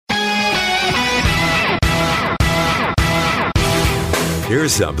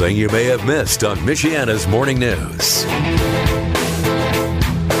Here's something you may have missed on Michiana's Morning News.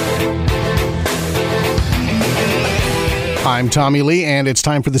 I'm Tommy Lee, and it's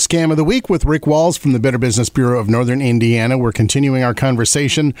time for the Scam of the Week with Rick Walls from the Better Business Bureau of Northern Indiana. We're continuing our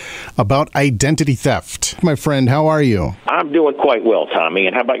conversation about identity theft. My friend, how are you? I'm doing quite well, Tommy,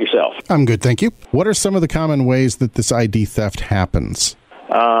 and how about yourself? I'm good, thank you. What are some of the common ways that this ID theft happens?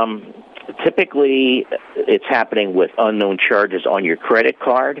 Typically, it's happening with unknown charges on your credit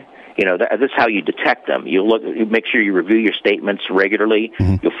card. You know, that's how you detect them. You make sure you review your statements regularly.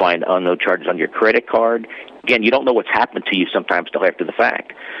 Mm-hmm. You'll find unknown charges on your credit card. Again, you don't know what's happened to you sometimes till after the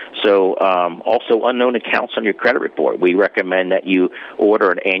fact. So also unknown accounts on your credit report. We recommend that you order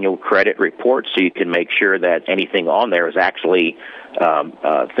an annual credit report so you can make sure that anything on there is actually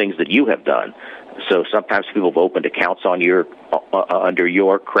things that you have done. So sometimes people have opened accounts on your under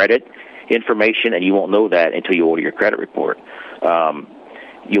your credit information, and you won't know that until you order your credit report.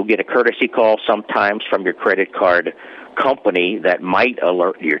 You'll get a courtesy call sometimes from your credit card company that might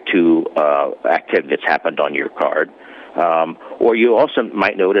alert you to activity that's happened on your card. Or you also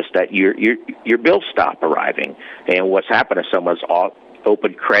might notice that your bills stop arriving. And what's happened is someone's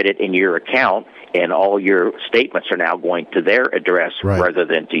opened credit in your account, and all your statements are now going to their address rather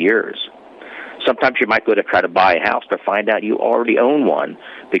than to yours. Sometimes you might go to try to buy a house to find out you already own one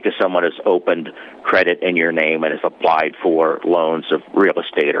because someone has opened credit in your name and has applied for loans of real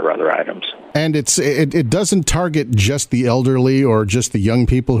estate or other items. And it doesn't target just the elderly or just the young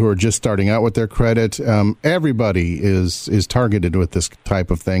people who are just starting out with their credit. Everybody is targeted with this type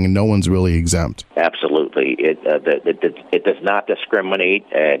of thing, and no one's really exempt. Absolutely. It does not discriminate,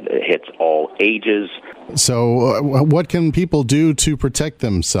 and it hits all ages. So what can people do to protect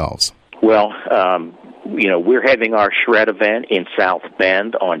themselves? Well, we're having our Shred event in South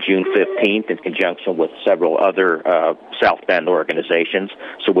Bend on June 15th in conjunction with several other South Bend organizations.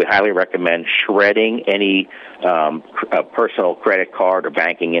 So we highly recommend shredding any personal credit card or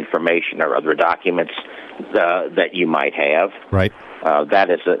banking information or other documents that you might have. Right.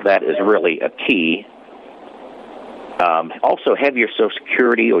 That is really a key. Also, have your Social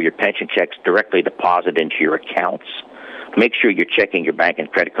Security or your pension checks directly deposited into your accounts. Make sure you're checking your bank and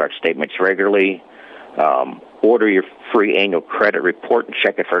credit card statements regularly. Order your free annual credit report and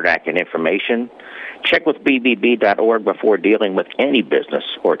check it for accurate information. Check with bbb.org before dealing with any business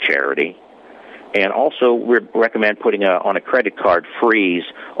or charity. And also, we recommend putting on a credit card freeze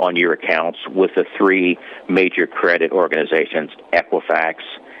on your accounts with the three major credit organizations, Equifax,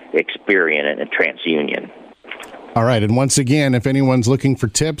 Experian, and TransUnion. All right, and once again, if anyone's looking for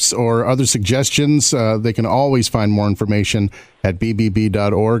tips or other suggestions, they can always find more information at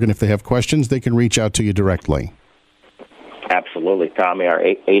bbb.org, and if they have questions, they can reach out to you directly. Absolutely, Tommy. Our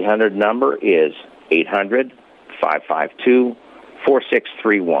 800 number is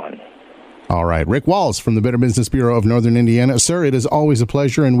 800-552-4631. All right, Rick Walls from the Better Business Bureau of Northern Indiana. Sir, it is always a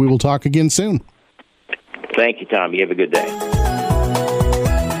pleasure, and we will talk again soon. Thank you, Tommy. You have a good day.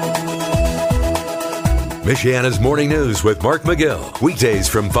 Michiana's Morning News with Mark McGill. Weekdays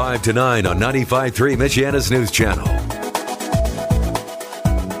from 5 to 9 on 95.3 Michiana's News Channel.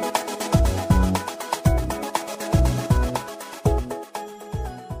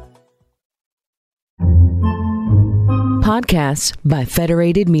 Podcasts by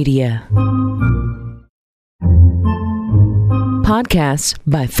Federated Media. Podcasts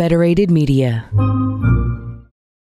by Federated Media.